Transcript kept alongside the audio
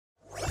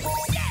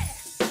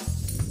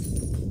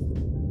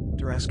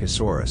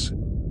Tarascosaurus.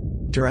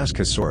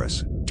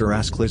 Tarascosaurus,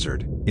 Tarasque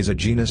lizard, is a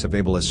genus of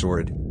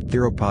abelosaurid,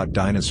 theropod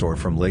dinosaur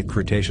from late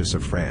Cretaceous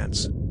of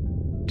France.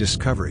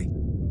 Discovery.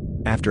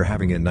 After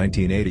having in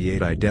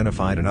 1988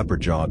 identified an upper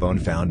jaw bone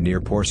found near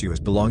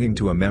Porcius belonging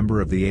to a member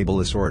of the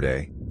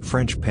Abelosauridae,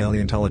 French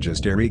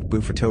paleontologist Éric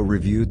Buffeteau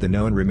reviewed the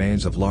known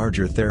remains of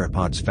larger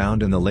theropods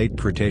found in the late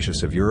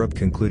Cretaceous of Europe,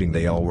 concluding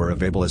they all were of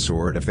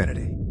abelosaurid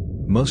affinity.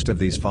 Most of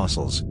these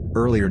fossils,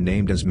 earlier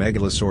named as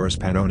Megalosaurus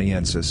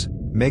pannoniensis,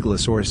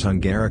 Megalosaurus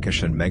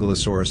hungaricus and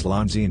Megalosaurus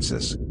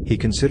longiensis, he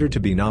considered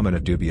to be nomina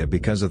dubia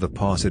because of the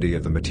paucity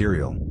of the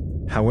material.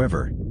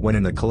 However, when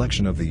in the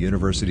collection of the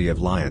University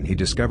of Lyon he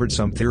discovered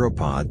some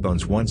theropod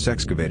bones once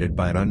excavated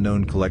by an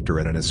unknown collector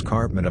in an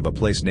escarpment of a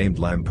place named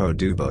Lampeau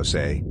du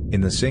Bosset,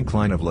 in the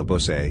syncline of Le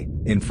Bosset,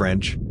 in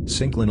French,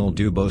 Synclinal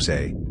du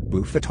Bosset,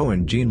 Buffeteau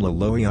and Jean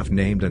Leloyeuf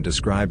named and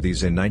described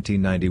these in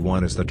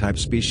 1991 as the type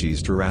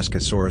species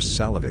Tarascosaurus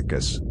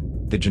salivicus.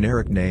 The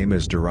generic name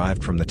is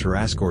derived from the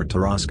Tarasque or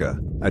Tarasca,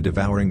 a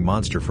devouring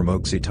monster from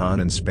Occitan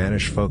and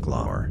Spanish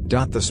folklore.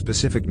 The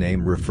specific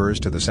name refers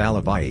to the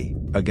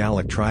Salivii, a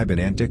Gallic tribe in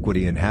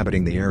antiquity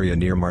inhabiting the area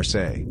near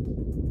Marseille.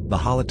 The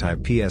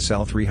holotype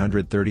PSL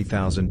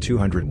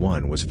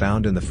 330201 was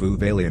found in the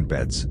Fuvalian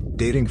beds,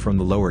 dating from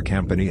the Lower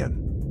Campanian.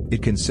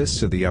 It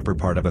consists of the upper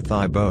part of a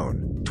thigh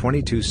bone,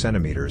 22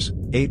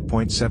 cm,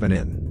 8.7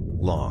 in,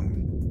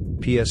 long.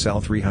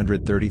 PSL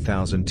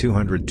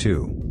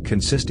 330202,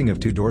 consisting of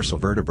two dorsal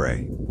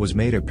vertebrae, was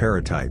made a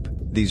paratype.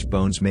 These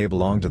bones may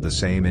belong to the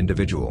same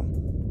individual.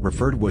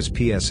 Referred was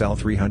PSL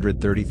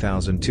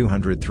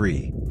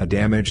 330203, a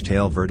damaged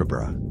tail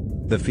vertebra.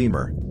 The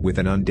femur, with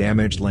an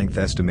undamaged length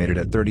estimated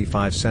at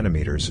 35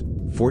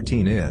 cm,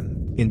 14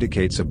 in,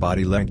 indicates a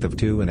body length of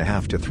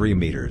 2.5 to 3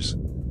 meters.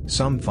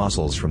 Some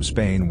fossils from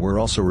Spain were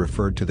also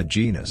referred to the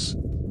genus.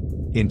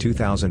 In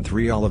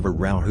 2003, Oliver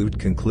Rauhout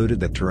concluded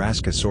that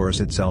Tarascosaurus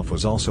itself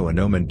was also a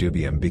nomen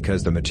dubium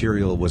because the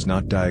material was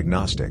not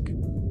diagnostic.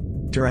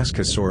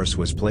 Tarascosaurus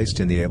was placed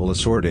in the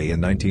Abelosauridae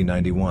in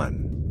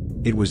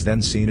 1991. It was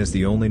then seen as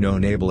the only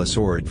known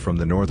abelosaurid from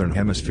the northern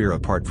hemisphere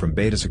apart from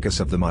Betasaurus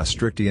of the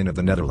Maastrichtian of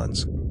the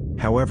Netherlands.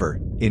 However,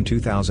 in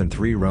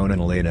 2003 Ronan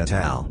Alain et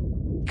al.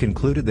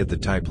 concluded that the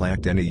type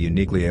lacked any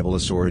uniquely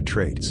abelosaurid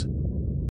traits.